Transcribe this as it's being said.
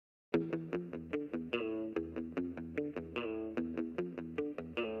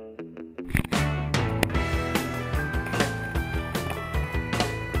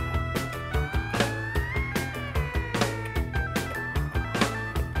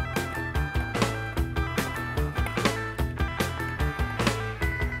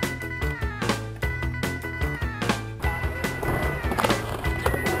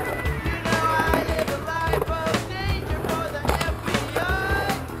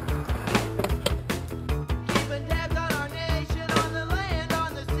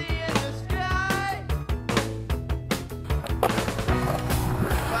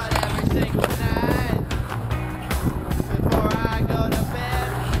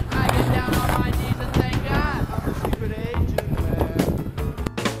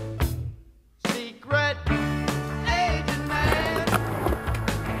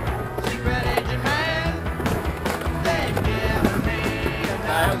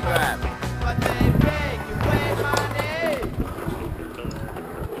but they take away my name.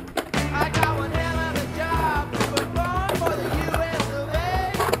 I got one hell of a job, but born for the U.S. of A.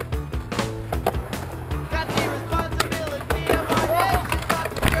 Got the responsibility of my nation's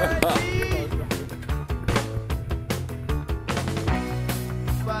prosperity.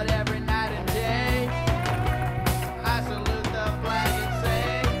 But every night and day, I salute the flag and say,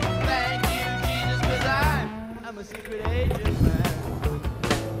 thank you, Jesus, 'cause I'm a secret agent man.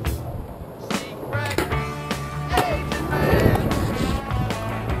 Secret agent man.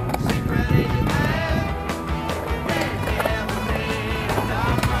 Secret agent man. They never made a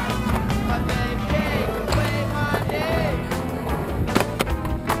number, but they take away my name.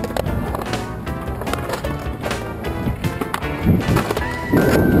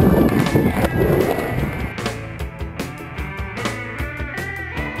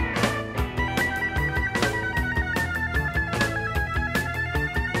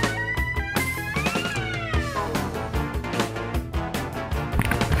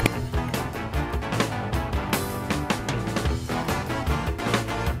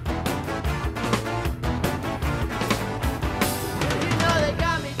 You know they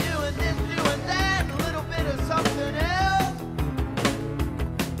got me doing this, doing that, a little bit of something else.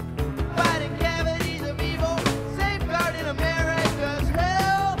 Fighting cavities of evil, safeguarding America's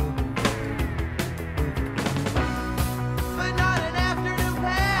health. But not an afternoon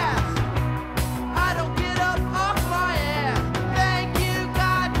pass. I don't get up off my ass. Thank you,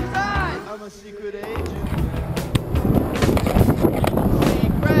 God, 'cause I'm a secret agent.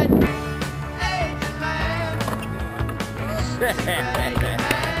 Secret agent man. Secret agent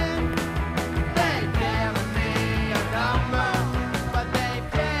man. They never me a number, but they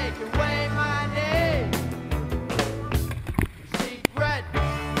take away my name. Secret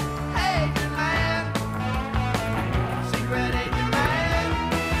agent man. Secret agent man.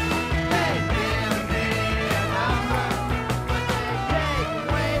 They never me a number, but they take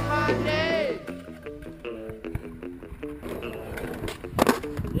away my name.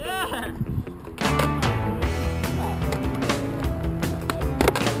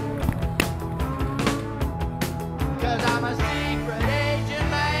 Cause I'm a secret agent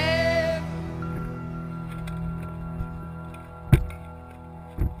man.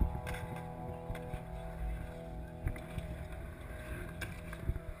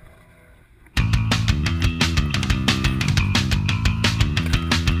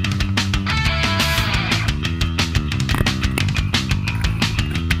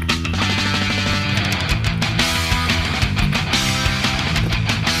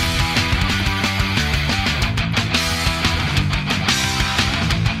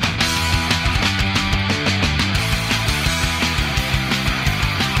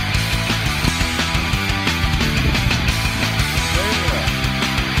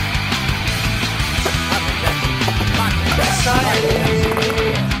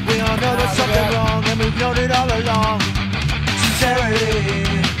 We all know there's something wrong, and we've known it all along. Sincerity,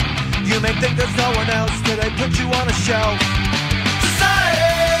 you may think there's no one else till they put you on a shelf. Society,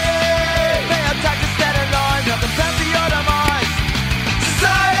 may attack you stand in line, nothing fancy your demise.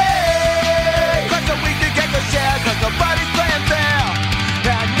 Society, crush a weak to get your share, 'cause nobody's playing fair,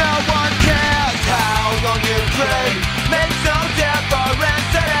 and no one cares how long you pray. Makes no difference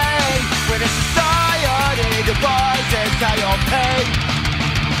today when a society devises how you'll pay.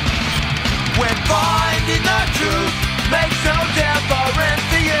 When finding the truth makes no difference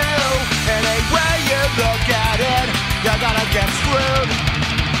to you, any way you look at it, you're gonna get screwed.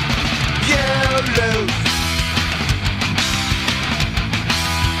 You lose.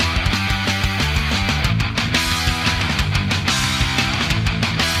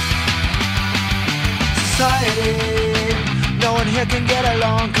 Society, no one here can get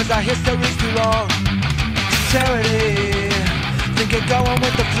along, 'cause our history's too long. Sincerity, think you're going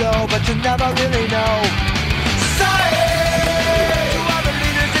with the flow, but you never really know. Society, you are the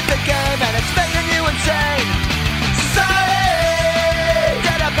leaders in the game, and it's making you insane. Society,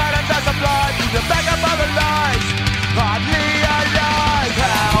 get up out and draw some blood, you can back up all the lies. Hardly alive,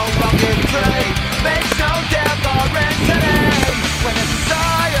 how long you pray makes no difference today, when a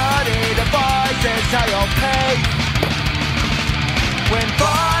society devises how you'll pay. When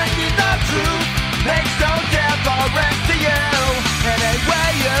finding the truth makes no difference to you, any way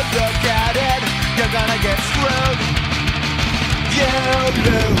you look at it, you're gonna get screwed. You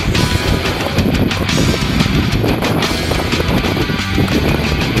lose.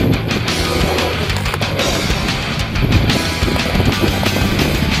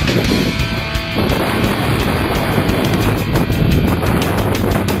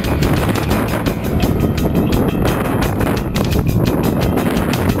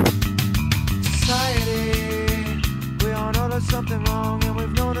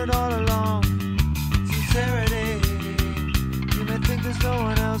 there's no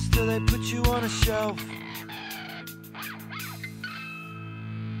one else till they put you on a shelf.